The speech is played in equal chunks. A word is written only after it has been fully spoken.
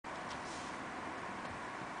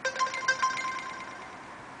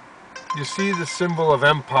You see the symbol of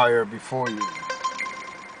empire before you.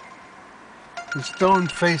 The stone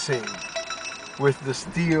facing with the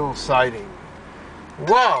steel siding.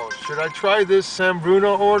 Wow, should I try this San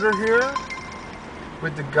Bruno order here?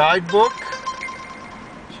 With the guidebook?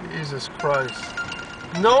 Jesus Christ.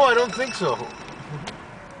 No, I don't think so.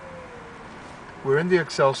 We're in the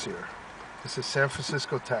Excelsior. This is San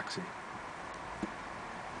Francisco taxi.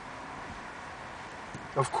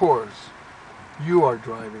 Of course, you are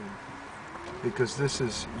driving because this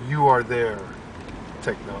is you are there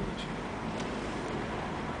technology.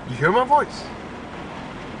 You hear my voice?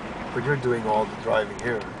 But you're doing all the driving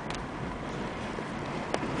here.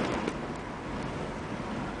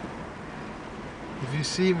 If you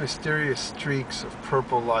see mysterious streaks of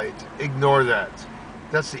purple light, ignore that.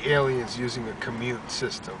 That's the aliens using a commute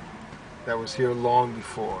system that was here long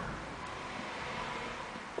before.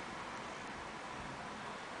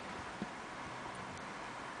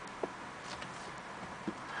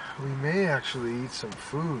 We may actually eat some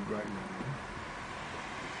food right now.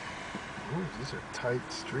 Ooh, these are tight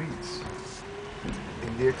streets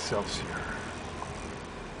in the Excelsior.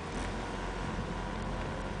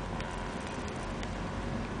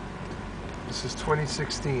 This is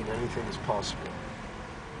 2016. Anything is possible.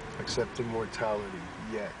 Except immortality,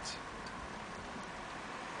 yet.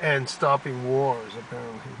 And stopping wars,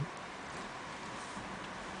 apparently.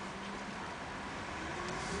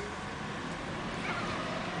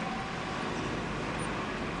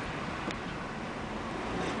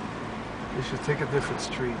 We should take a different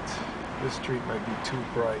street. This street might be too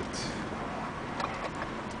bright.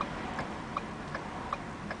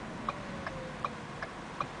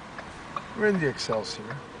 We're in the Excelsior.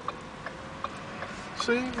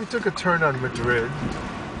 See, we took a turn on Madrid.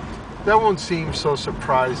 That won't seem so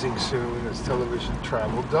surprising soon as television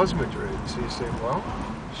travel does Madrid. So you say, well,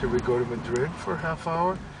 should we go to Madrid for a half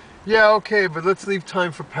hour? Yeah, okay, but let's leave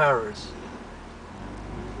time for Paris.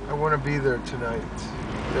 I want to be there tonight.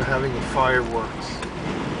 They're having a fireworks,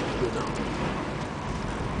 you know.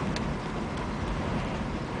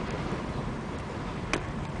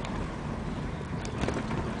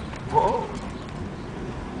 Whoa.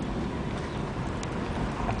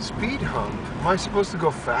 Speed hump? Am I supposed to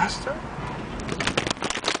go faster?